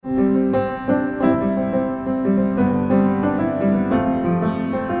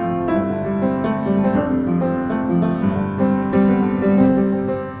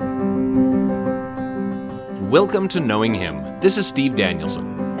Welcome to Knowing Him. This is Steve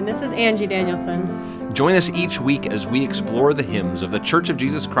Danielson. And this is Angie Danielson. Join us each week as we explore the hymns of the Church of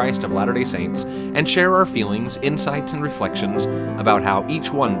Jesus Christ of Latter-day Saints and share our feelings, insights, and reflections about how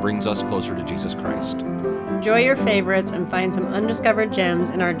each one brings us closer to Jesus Christ. Enjoy your favorites and find some undiscovered gems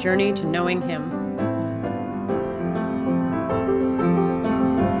in our journey to knowing Him.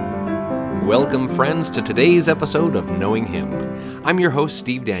 Welcome, friends, to today's episode of Knowing Him. I'm your host,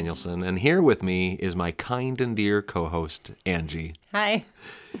 Steve Danielson, and here with me is my kind and dear co-host, Angie. Hi.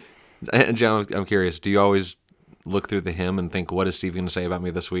 Angie, I'm curious, do you always look through the hymn and think, what is Steve going to say about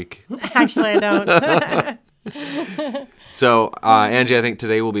me this week? Actually, I don't. So, Angie, I think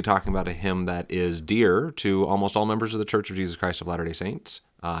today we'll be talking about a hymn that is dear to almost all members of the Church of Jesus Christ of Latter-day Saints,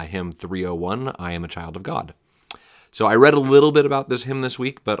 hymn 301, I Am a Child of God. So I read a little bit about this hymn this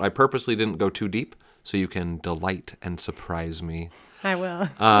week, but I purposely didn't go too deep so you can delight and surprise me. I will.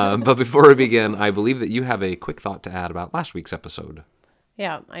 But before we begin, I believe that you have a quick thought to add about last week's episode.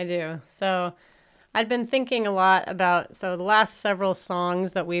 Yeah, I do. So I'd been thinking a lot about, the last several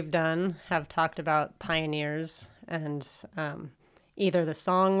songs that we've done have talked about pioneers, and either the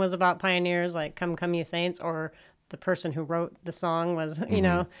song was about pioneers, like Come, Come Ye Saints, or the person who wrote the song was,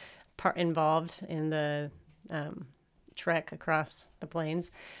 involved in the trek across the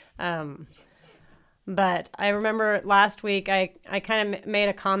plains. But I remember last week I kind of made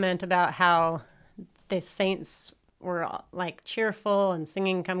a comment about how the saints were like cheerful and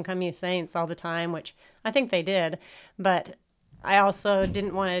singing Come, Come Ye Saints all the time, which I think they did. But I also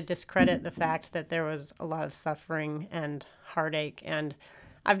didn't want to discredit the fact that there was a lot of suffering and heartache. And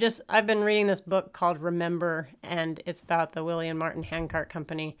I've been reading this book called Remember, and it's about the William Martin Handcart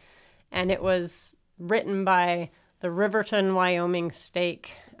Company. And it was written by the Riverton, Wyoming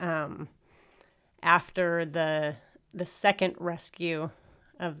stake after the second rescue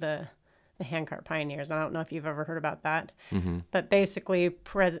of the handcart pioneers. I don't know if you've ever heard about that. Mm-hmm. But basically,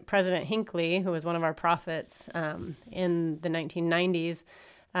 President Hinckley, who was one of our prophets in the 1990s,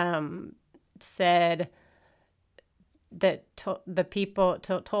 said that told the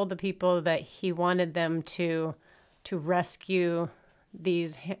people that he wanted them to rescue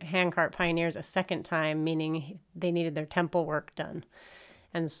these handcart pioneers a second time, meaning they needed their temple work done.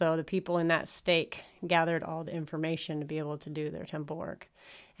 And so the people in that stake gathered all the information to be able to do their temple work.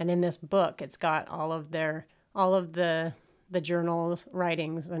 And in this book, it's got all of the journals,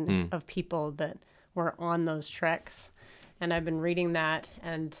 writings, and of people that were on those treks. And I've been reading that,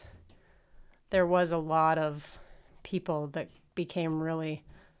 and there was a lot of people that became really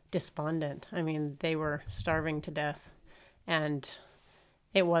despondent. I mean, they were starving to death, and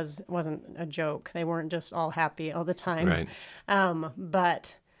it wasn't a joke. They weren't just all happy all the time. Right.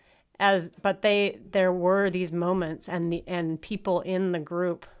 But there were these moments and people in the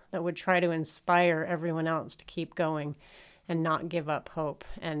group that would try to inspire everyone else to keep going and not give up hope,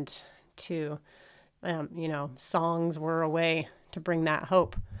 and to songs were a way to bring that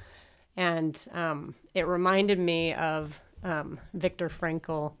hope. And it reminded me of Viktor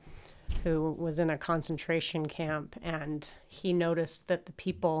Frankl, who was in a concentration camp, and he noticed that the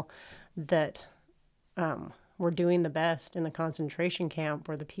people that were doing the best in the concentration camp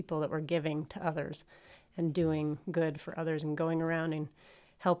were the people that were giving to others and doing good for others and going around and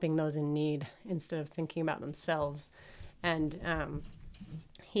helping those in need instead of thinking about themselves. And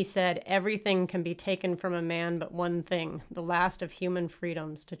he said, everything can be taken from a man but one thing, the last of human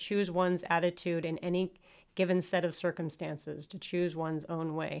freedoms, to choose one's attitude in any given set of circumstances, to choose one's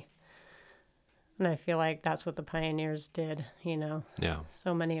own way. And I feel like that's what the pioneers did, Yeah.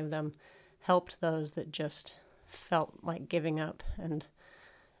 So many of them helped those that just felt like giving up, and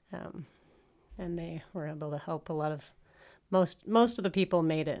they were able to help a lot of, most of the people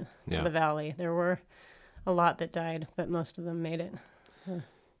made it to the valley. There were a lot that died, but most of them made it.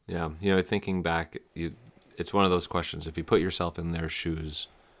 Yeah. Thinking back, it's one of those questions. If you put yourself in their shoes,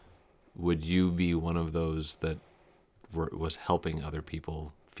 would you be one of those that was helping other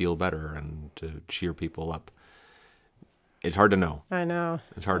people feel better and to cheer people up? It's hard to know. I know.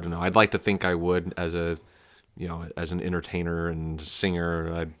 It's hard to know. I'd like to think I would as an entertainer and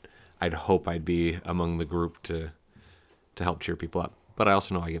singer. I'd hope I'd be among the group to help cheer people up. But I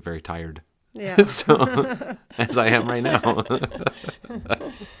also know I get very tired. Yeah. So, as I am right now.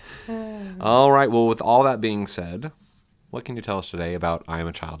 All right. Well, with all that being said, what can you tell us today about I Am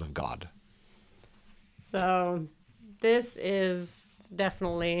a Child of God? So, this is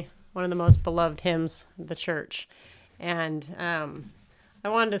definitely one of the most beloved hymns of the church. And I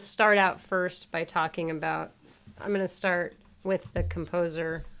wanted to start out first by talking about, I'm going to start with the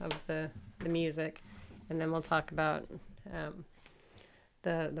composer of the music, and then we'll talk about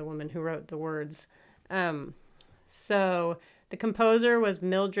the woman who wrote the words. So the composer was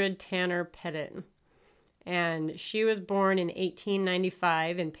Mildred Tanner Pettit, and she was born in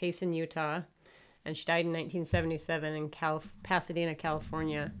 1895 in Payson, Utah, and she died in 1977 in Pasadena,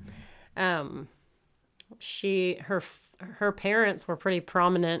 California. Her parents were pretty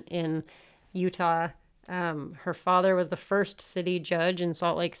prominent in Utah. Her father was the first city judge in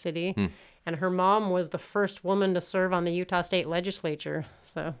Salt Lake City, and her mom was the first woman to serve on the Utah State Legislature.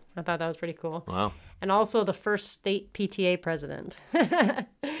 So I thought that was pretty cool. Wow. And also the first state PTA president.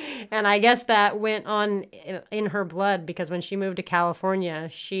 And I guess that went on in her blood, because when she moved to California,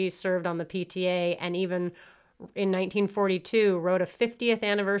 she served on the PTA, and even in 1942 wrote a 50th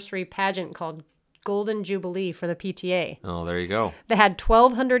anniversary pageant called Golden Jubilee for the PTA. Oh, there you go. They had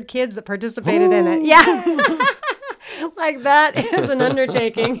 1,200 kids that participated in it. Yeah. Like, that is an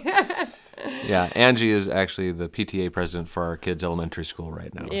undertaking. Yeah, Angie is actually the PTA president for our kids' elementary school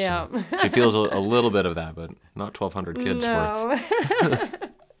right now. Yeah. So she feels a little bit of that, but not 1,200 kids worth.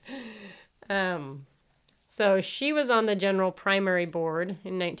 So she was on the General Primary Board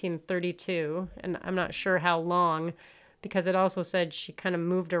in 1932, and I'm not sure how long, because it also said she kind of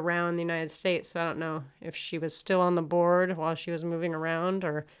moved around the United States, so I don't know if she was still on the board while she was moving around,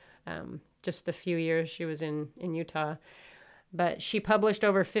 or just the few years she was in Utah. But she published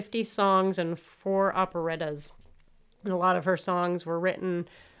over 50 songs and 4 operettas. And a lot of her songs were written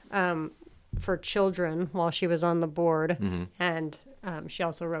for children while she was on the board. Mm-hmm. And she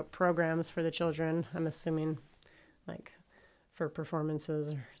also wrote programs for the children, I'm assuming, like for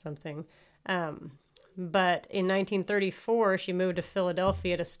performances or something. But in 1934, she moved to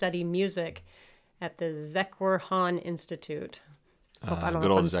Philadelphia to study music at the Zekwar Han Institute. I don't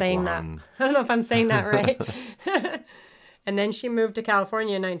know if I'm saying that. I don't know if I'm saying that right. And then she moved to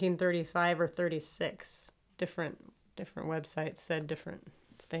California in 1935 or 36. Different websites said different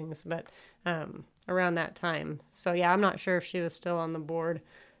things, but around that time. So yeah, I'm not sure if she was still on the board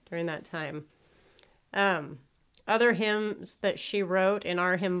during that time. Other hymns that she wrote in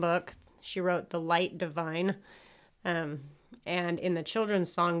our hymn book, she wrote The Light Divine, and in the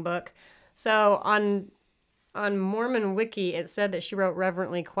children's songbook. So on Mormon Wiki, it said that she wrote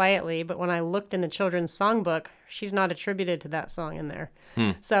Reverently Quietly, but when I looked in the children's songbook, she's not attributed to that song in there.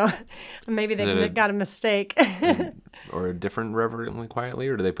 So maybe they got a mistake. Or a different Reverently Quietly,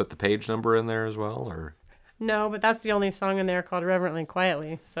 or do they put the page number in there as well? Or no, but that's the only song in there called Reverently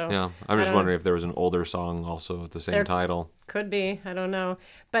Quietly. So yeah, I'm just wondering if there was an older song also with the same title. Could be, I don't know.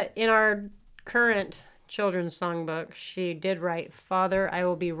 But in our current children's songbook, she did write, Father, I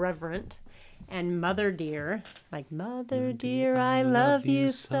will be reverent, and Mother Dear, like Mother Dear, I love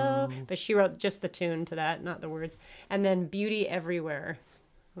you so. But she wrote just the tune to that, not the words. And then Beauty Everywhere,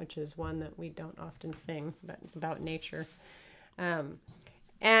 which is one that we don't often sing, but it's about nature.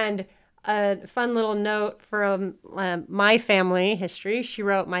 And a fun little note from my family history, she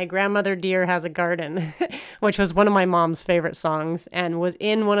wrote My Grandmother Dear Has a Garden, which was one of my mom's favorite songs and was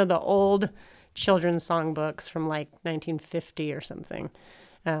in one of the old children's songbooks from like 1950 or something.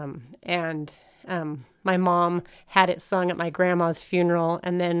 And my mom had it sung at my grandma's funeral,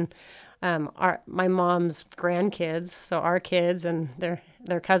 and then my mom's grandkids, so our kids and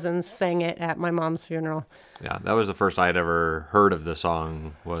their cousins, sang it at my mom's funeral. Yeah, that was the first I'd ever heard of the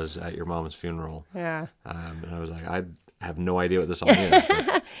song, was at your mom's funeral. Yeah. And I was like, I have no idea what the song is.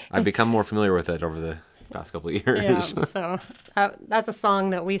 But I've become more familiar with it over the past couple of years. Yeah, so that's a song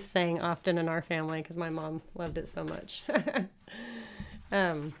that we sang often in our family because my mom loved it so much.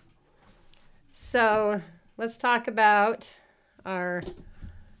 So let's talk about our,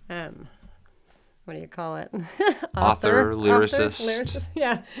 what do you call it? Author, lyricist.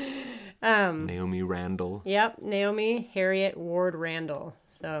 Yeah. Naomi Randall. Yep, Naomi Harriet Ward Randall.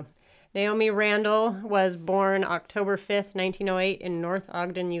 So Naomi Randall was born October 5th, 1908 in North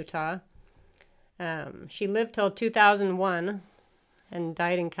Ogden, Utah. She lived till 2001 and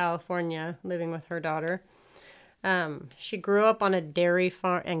died in California, living with her daughter. She grew up on a dairy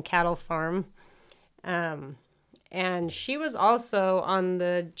farm and cattle farm. And she was also on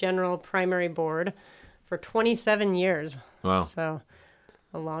the General Primary Board for 27 years. Wow. So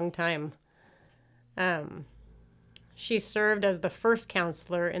a long time. She served as the first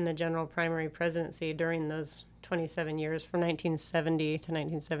counselor in the General Primary Presidency during those 27 years from 1970 to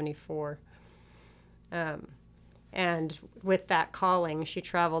 1974. And with that calling, she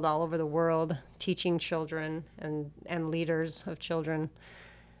traveled all over the world teaching children and leaders of children.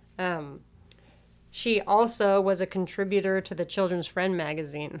 She also was a contributor to the Children's Friend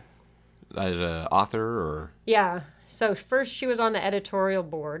magazine. As an author, or? Yeah. So first she was on the editorial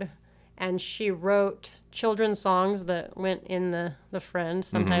board, and she wrote children's songs that went in the friend.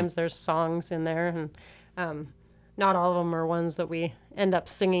 Sometimes there's songs in there, and not all of them are ones that we end up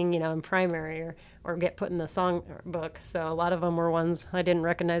singing, in primary or get put in the song book. So a lot of them were ones I didn't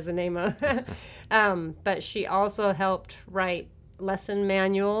recognize the name of. But she also helped write lesson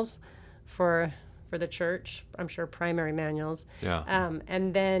manuals for the church. I'm sure primary manuals. Yeah.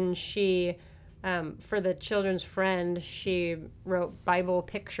 And then she, for the children's friend, she wrote Bible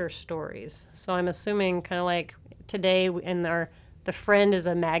picture stories. So I'm assuming kind of like today the Friend is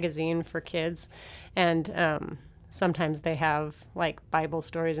a magazine for kids, and sometimes they have like Bible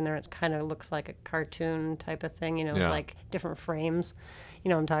stories in there. It's kind of looks like a cartoon type of thing, with like different frames. You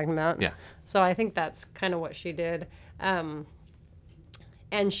know what I'm talking about? Yeah. So I think that's kind of what she did. And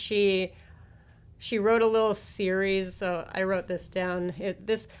she wrote a little series. So I wrote this down.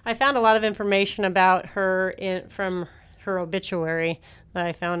 I found a lot of information about her from her obituary that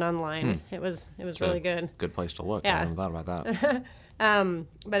I found online. It was really good. Good place to look. Yeah. I hadn't thought about that.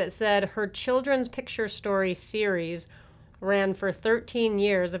 But it said her children's picture story series ran for 13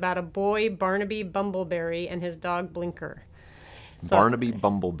 years about a boy, Barnaby Bumbleberry, and his dog Blinker. Barnaby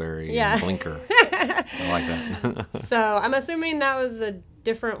Bumbleberry and Blinker. I like that. So I'm assuming that was a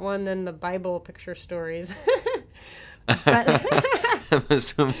different one than the Bible picture stories. But I'm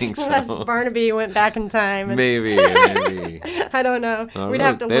assuming so. unless Barnaby went back in time. Maybe. I don't know. We'd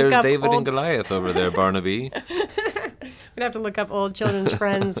have to look up There's David and Goliath over there, Barnaby. We'd have to look up old children's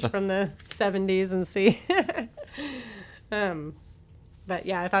friends from the 70s and see. But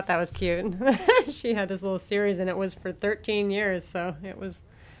yeah, I thought that was cute. She had this little series, and it was for 13 years, so it was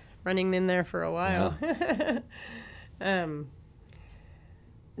running in there for a while. Yeah.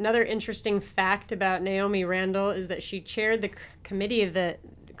 Another interesting fact about Naomi Randall is that she chaired the committee that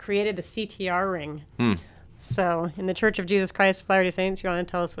created the CTR ring. So in the Church of Jesus Christ of Latter-day Saints, you want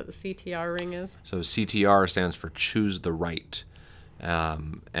to tell us what the CTR ring is? So CTR stands for Choose the Right.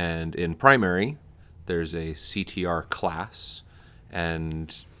 And in primary, there's a CTR class,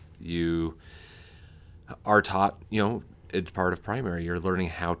 and you are taught, it's part of primary. You're learning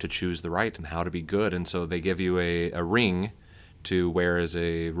how to choose the right and how to be good. And so they give you a ring to wear as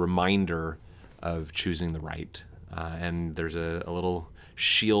a reminder of choosing the right. And there's a little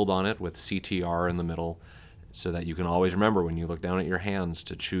shield on it with CTR in the middle so that you can always remember when you look down at your hands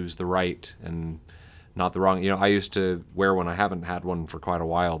to choose the right and not the wrong. I used to wear one. I haven't had one for quite a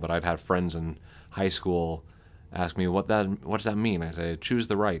while, but I'd had friends in high school ask me, what does that mean? I say, choose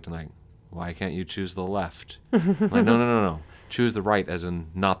the right. And why can't you choose the left? I'm like, no. Choose the right as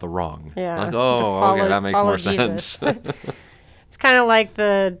in not the wrong. Yeah. I'm like, okay, that makes more Jesus. sense. It's kind of like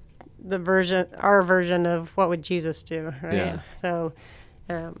our version of what would Jesus do, right? Yeah. So,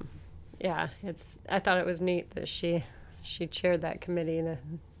 I thought it was neat that she chaired that committee to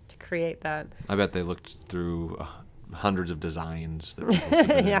create that. I bet they looked through hundreds of designs that people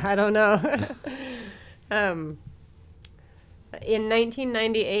submitted. Yeah, I don't know. In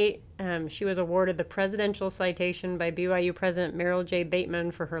 1998, she was awarded the Presidential Citation by BYU President Merrill J.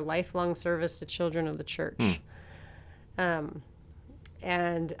 Bateman for her lifelong service to children of the church.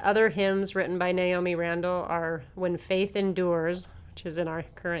 And other hymns written by Naomi Randall are When Faith Endures, which is in our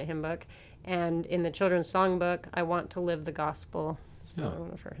current hymn book, and in the children's songbook, I Want to Live the Gospel. It's another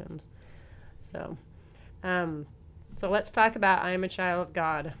one of her hymns. So let's talk about I Am a Child of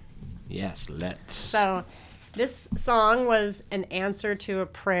God. Yes, let's. So this song was an answer to a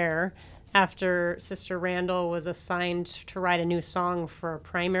prayer after Sister Randall was assigned to write a new song for a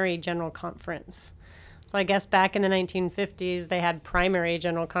primary general conference. So I guess back in the 1950s, they had primary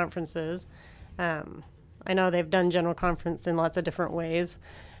general conferences. I know they've done general conference in lots of different ways,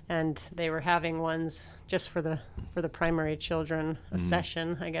 and they were having ones just for the primary children, a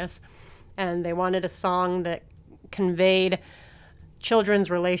session, I guess. And they wanted a song that conveyed children's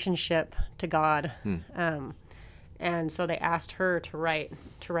relationship to God. And so they asked her to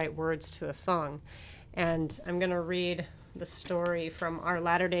write words to a song. And I'm going to read the story from our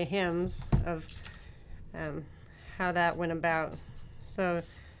Latter-day Hymns of how that went about. So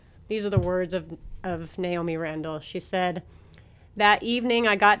these are the words of Naomi Randall. She said, "That evening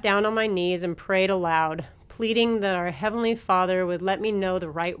I got down on my knees and prayed aloud, pleading that our Heavenly Father would let me know the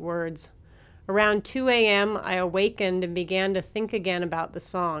right words. Around 2 a.m. I awakened and began to think again about the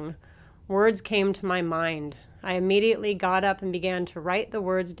song. Words came to my mind. I immediately got up and began to write the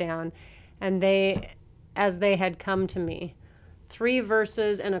words down, and as they had come to me. 3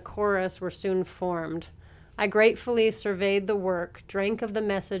 verses and a chorus were soon formed. I gratefully surveyed the work, drank of the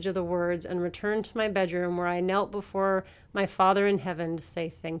message of the words, and returned to my bedroom where I knelt before my Father in heaven to say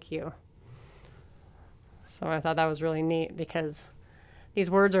thank you." So I thought that was really neat because these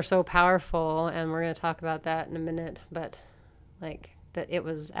words are so powerful, and we're going to talk about that in a minute, but like that it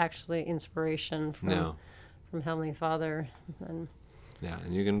was actually inspiration from Heavenly Father. And yeah,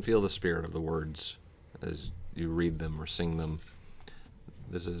 and you can feel the spirit of the words as you read them or sing them.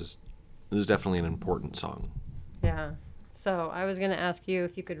 This is definitely an important song. Yeah. So I was going to ask you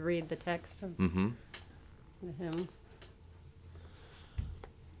if you could read the text of the hymn.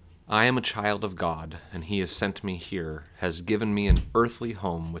 I am a child of God, and he has sent me here, has given me an earthly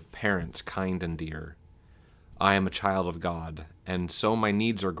home with parents kind and dear. I am a child of God, and so my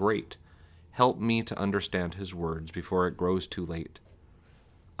needs are great. Help me to understand his words before it grows too late.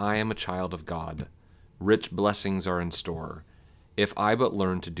 I am a child of God. Rich blessings are in store. If I but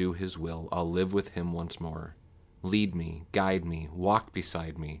learn to do his will, I'll live with him once more. Lead me, guide me, walk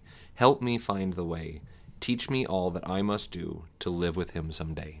beside me. Help me find the way. Teach me all that I must do to live with him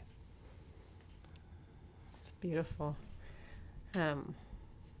someday. It's beautiful.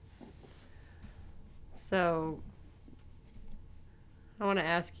 So I want to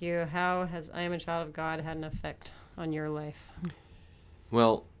ask you, how has I Am a Child of God had an effect on your life?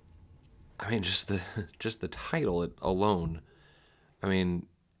 Well, I mean, just the title alone. I mean,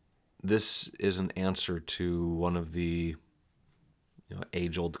 this is an answer to one of the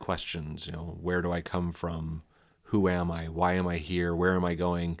age-old questions. Where do I come from? Who am I? Why am I here? Where am I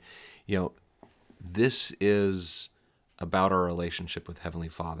going? This is about our relationship with Heavenly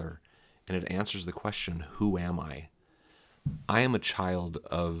Father, and it answers the question, who am I? I am a child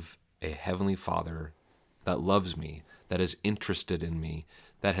of a Heavenly Father that loves me, that is interested in me,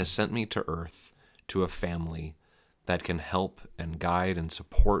 that has sent me to earth, to a family that can help and guide and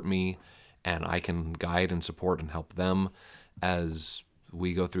support me, and I can guide and support and help them as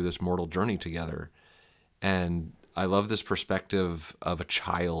we go through this mortal journey together. And I love this perspective of a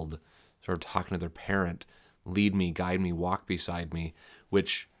child sort of talking to their parent, lead me, guide me, walk beside me,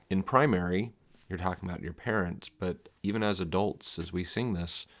 which in primary, you're talking about your parents, but even as adults, as we sing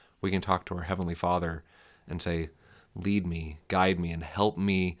this, we can talk to our Heavenly Father and say, lead me, guide me, and help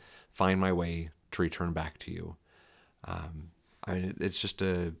me find my way to return back to you. I mean, it's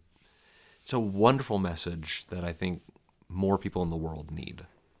a wonderful message that I think more people in the world need.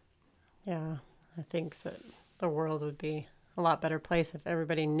 Yeah, I think that the world would be a lot better place if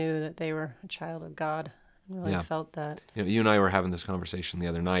everybody knew that they were a child of God and really felt that. You and I were having this conversation the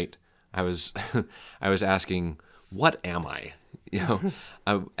other night. I was asking, what am I?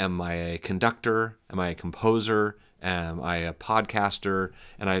 Am I a conductor? Am I a composer? Am I a podcaster?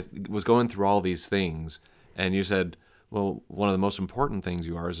 And I was going through all these things, and you said, well, one of the most important things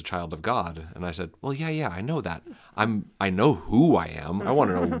you are is a child of God. And I said, well, yeah, I know that. I know who I am. I want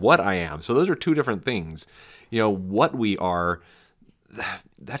to know what I am. So those are two different things. What we are,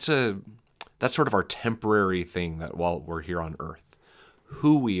 that's sort of our temporary thing that while we're here on earth.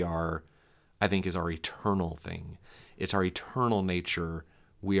 Who we are, I think, is our eternal thing. It's our eternal nature.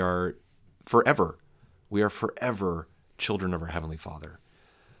 We are forever children of our Heavenly Father.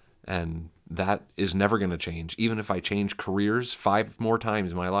 And that is never going to change. Even if I change careers 5 more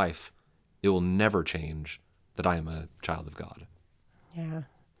times in my life, it will never change that I am a child of God. Yeah.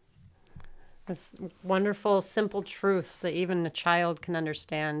 It's wonderful, simple truths that even a child can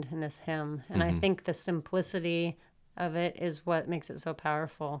understand in this hymn. And I think the simplicity of it is what makes it so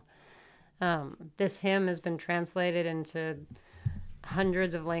powerful. This hymn has been translated into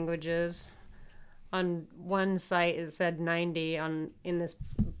hundreds of languages. On one site it said 90. In this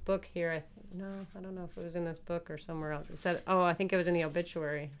book here, I don't know if it was in this book or somewhere else. It said, I think it was in the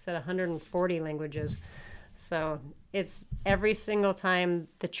obituary. It said 140 languages. So it's every single time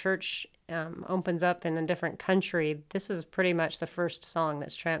the church opens up in a different country, this is pretty much the first song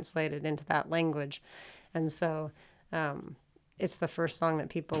that's translated into that language. And so it's the first song that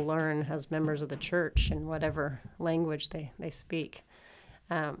people learn as members of the church in whatever language they speak.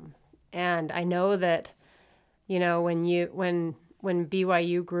 And I know that, when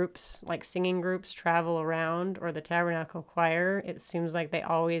BYU groups, like singing groups, travel around, or the Tabernacle Choir, it seems like they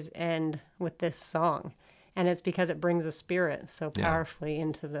always end with this song. And it's because it brings a spirit so powerfully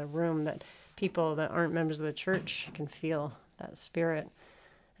into the room that people that aren't members of the church can feel that spirit.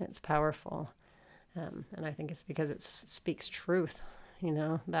 And it's powerful. And I think it's because it speaks truth,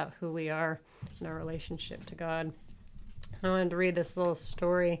 about who we are in our relationship to God. I wanted to read this little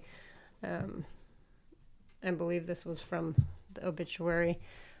story. I believe this was from the obituary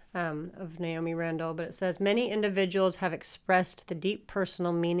of Naomi Randall, but it says, many individuals have expressed the deep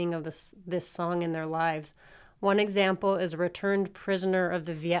personal meaning of this song in their lives. One example is a returned prisoner of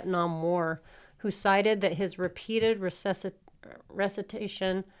the Vietnam War who cited that his repeated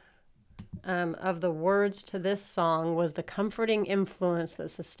recitation of the words to this song was the comforting influence that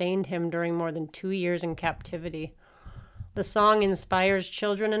sustained him during more than 2 years in captivity. The song inspires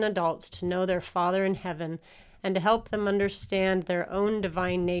children and adults to know their Father in heaven and to help them understand their own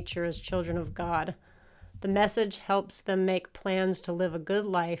divine nature as children of God. The message helps them make plans to live a good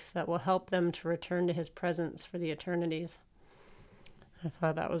life that will help them to return to his presence for the eternities. I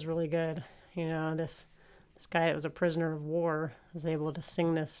thought that was really good. You know, this guy that was a prisoner of war was able to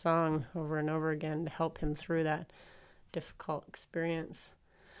sing this song over and over again to help him through that difficult experience.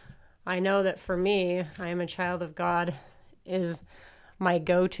 I know that for me, I Am a Child of God is my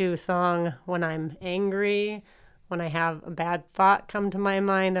go-to song when I'm angry, when I have a bad thought come to my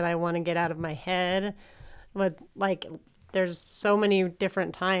mind that I want to get out of my head. But like, there's so many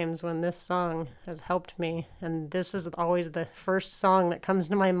different times when this song has helped me, and this is always the first song that comes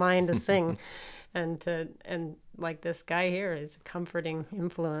to my mind to sing. and like this guy here is a comforting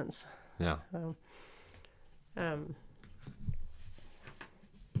influence. Yeah.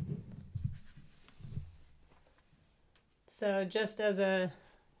 So just as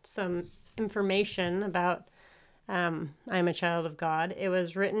some information about I'm a Child of God, it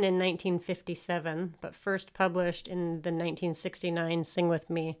was written in 1957, but first published in the 1969 Sing With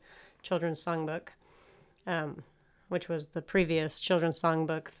Me children's songbook, which was the previous children's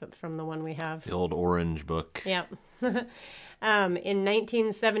songbook from the one we have. The old orange book. Yep. In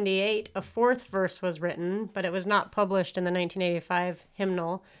 1978, a fourth verse was written, but it was not published in the 1985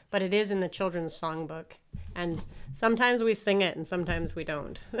 hymnal, but it is in the children's songbook. And sometimes we sing it and sometimes we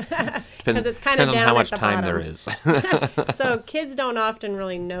don't. Because it's kind of down on how at much the time bottom. there is. So kids don't often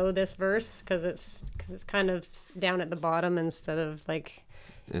really know this verse because it's kind of down at the bottom instead of like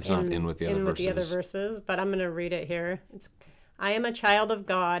It's not in with the other verses. But I'm going to read it here. I am a child of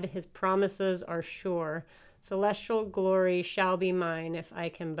God. His promises are sure. Celestial glory shall be mine if I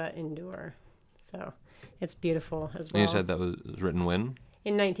can but endure. So it's beautiful as well. You said that was written when?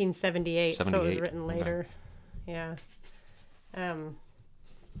 In 1978, so it was written later. Okay. Yeah.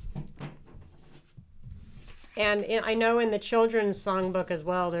 And I know in the children's songbook as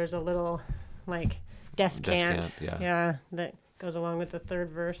well, there's a little like descant. Yeah, that goes along with the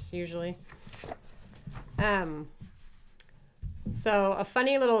third verse usually. So a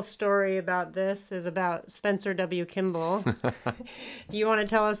funny little story about this is about Spencer W. Kimball. Do you want to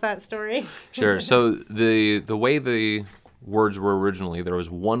tell us that story? Sure. So the way the words were originally, there was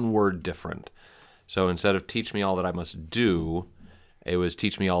one word different. So instead of teach me all that I must do, it was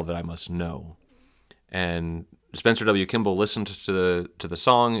teach me all that I must know. And Spencer W. Kimball listened to the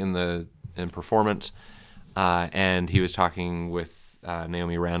song in performance, and he was talking with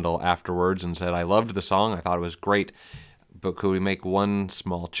Naomi Randall afterwards and said, I loved the song. I thought it was great. But could we make one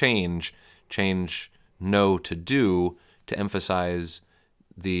small change know to do to emphasize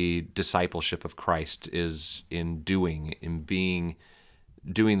the discipleship of Christ is in doing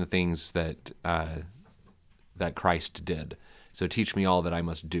the things that Christ did. So teach me all that I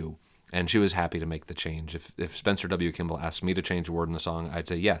must do. And she was happy to make the change. If Spencer W. Kimball asked me to change a word in the song, I'd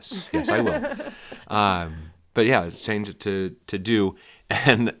say, yes, I will. But yeah, change it to do.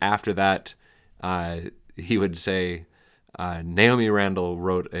 And after that, he would say, Naomi Randall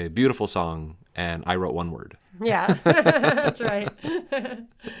wrote a beautiful song, and I wrote one word. Yeah, that's right.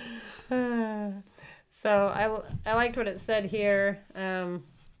 So I liked what it said here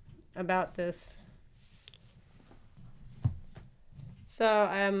about this. So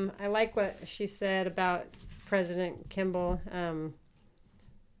I like what she said about President Kimball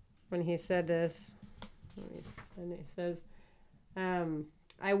when he said this. And he says,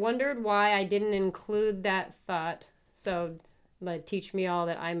 I wondered why I didn't include that thought. So, like, teach me all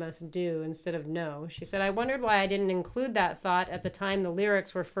that I must do instead of know. She said, I wondered why I didn't include that thought at the time the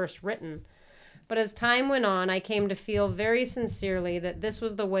lyrics were first written. But as time went on, I came to feel very sincerely that this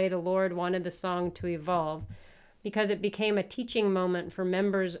was the way the Lord wanted the song to evolve, because it became a teaching moment for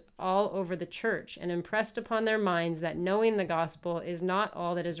members all over the church and impressed upon their minds that knowing the gospel is not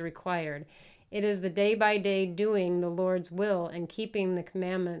all that is required. It is the day-by-day doing the Lord's will and keeping the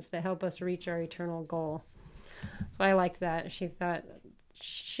commandments that help us reach our eternal goal. So I liked that. She thought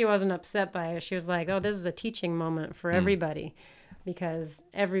she wasn't upset by it. She was like, oh, this is a teaching moment for everybody, because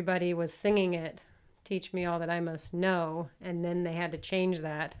everybody was singing it, teach me all that I must know, and then they had to change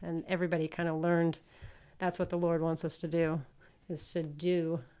that, and everybody kind of learned that's what the Lord wants us to do, is to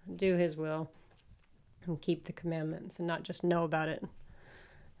do his will and keep the commandments and not just know about it.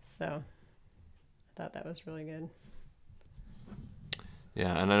 So I thought that was really good.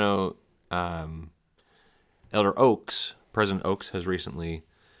 Yeah, and I know Elder Oaks, President Oaks, has recently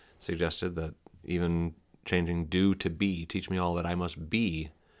suggested that even changing do to be, teach me all that I must be,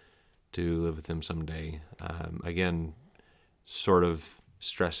 to live with him someday. Again, sort of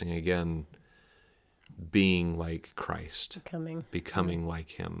stressing again, being like Christ, becoming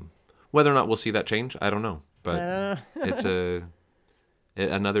like him. Whether or not we'll see that change, I don't know. But it's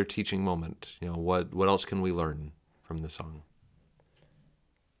another teaching moment. What else can we learn from the song?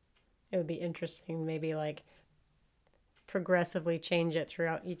 It would be interesting, maybe like progressively change it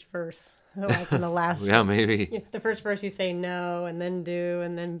throughout each verse. Like in the last yeah, maybe. The first verse you say no, and then do,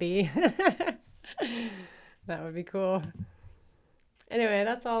 and then be. That would be cool. Anyway,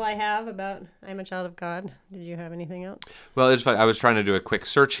 that's all I have about I'm a Child of God. Did you have anything else? Well, it's fine. I was trying to do a quick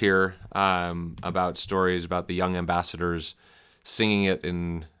search here about stories about the young ambassadors singing it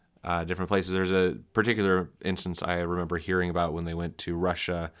in different places. There's a particular instance I remember hearing about when they went to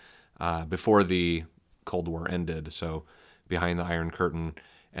Russia before the Cold War ended, so behind the Iron Curtain,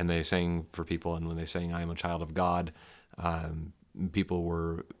 and they sang for people, and when they sang I am a Child of God, people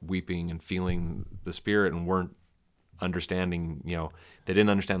were weeping and feeling the Spirit and weren't understanding, they didn't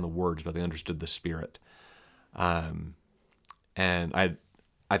understand the words, but they understood the Spirit. And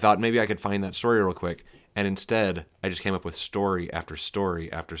I thought maybe I could find that story real quick, and instead I just came up with story after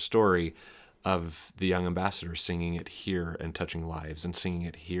story after story of the young ambassadors singing it here and touching lives, and singing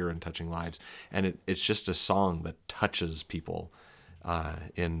it here and touching lives. And it's just a song that touches people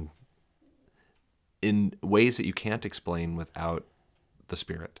in ways that you can't explain without the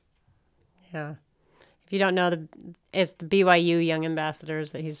Spirit. Yeah. If you don't know, it's the BYU Young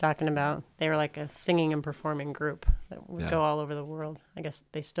Ambassadors that he's talking about. They were like a singing and performing group that would go all over the world. I guess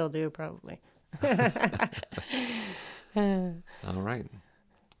they still do, probably. All right.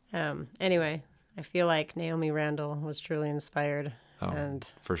 Anyway, I feel like Naomi Randall was truly inspired. And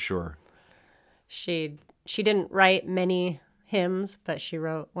for sure. She didn't write many hymns, but she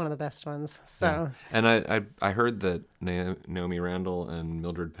wrote one of the best ones. So, and I heard that Naomi Randall and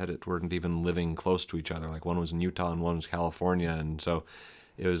Mildred Pettit weren't even living close to each other. Like one was in Utah and one was California, and so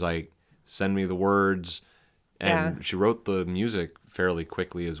it was like, send me the words, and she wrote the music fairly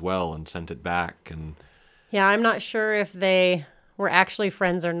quickly as well and sent it back. And I'm not sure if they were actually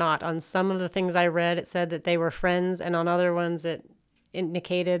friends or not. On some of the things I read, it said that they were friends, and on other ones, it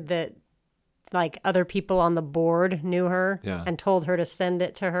indicated that like other people on the board knew her and told her to send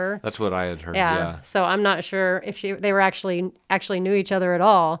it to her. That's what I had heard. Yeah. So I'm not sure if they were actually knew each other at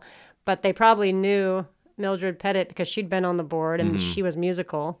all, but they probably knew Mildred Pettit because she'd been on the board and she was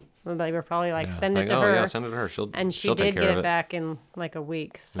musical. So they were probably like, send it to her. Yeah, send it to her. She did get it back in like a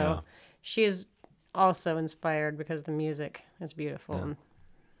week. So she is also inspired because the music is beautiful.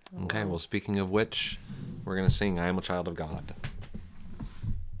 Yeah. Okay, well, speaking of which, we're going to sing I Am a Child of God.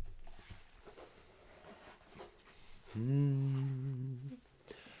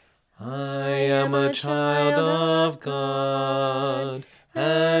 I am a child of God,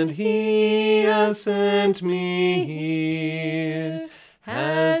 and He has sent me here,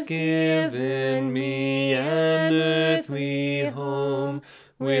 has given me an earthly home,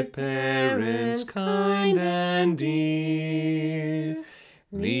 with parents kind and dear.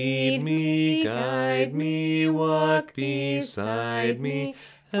 Lead me, guide me, walk beside me,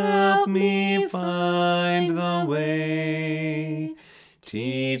 help me find the way.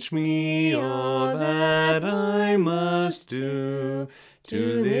 Teach me all that I must do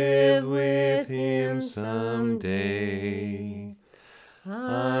to live with Him someday.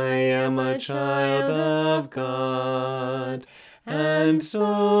 I am a child of God, and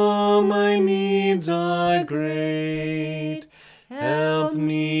so my needs are great. Help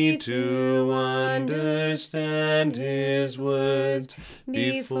me to understand His words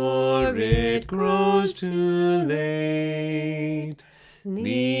before it grows too late.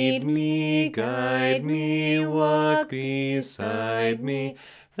 Lead me, guide me, walk beside me,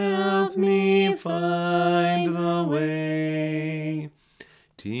 help me find the way.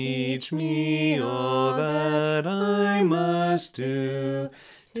 Teach me all that I must do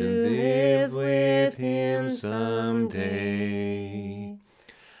to live with Him someday.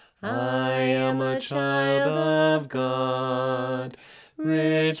 I am a child of God,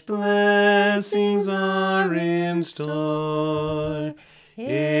 rich blessings are in store.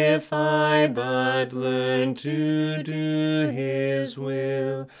 If I but learn to do His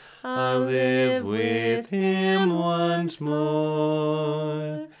will, I'll live with Him once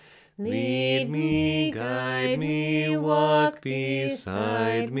more. Lead me, guide me, walk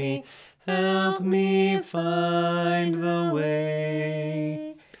beside me, help me find the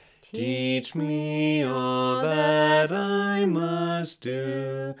way. Teach me all that I must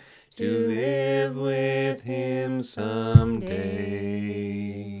do to live with Him someday.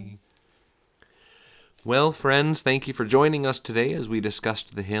 Well, friends, thank you for joining us today as we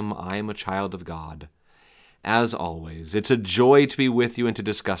discussed the hymn, I Am a Child of God. As always, it's a joy to be with you and to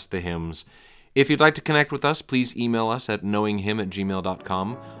discuss the hymns. If you'd like to connect with us, please email us at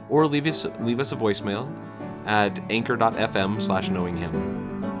knowinghim@gmail.com or leave us a voicemail at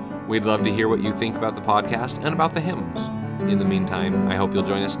anchor.fm/knowinghim. We'd love to hear what you think about the podcast and about the hymns. In the meantime, I hope you'll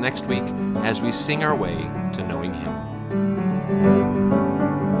join us next week as we sing our way to knowing Him.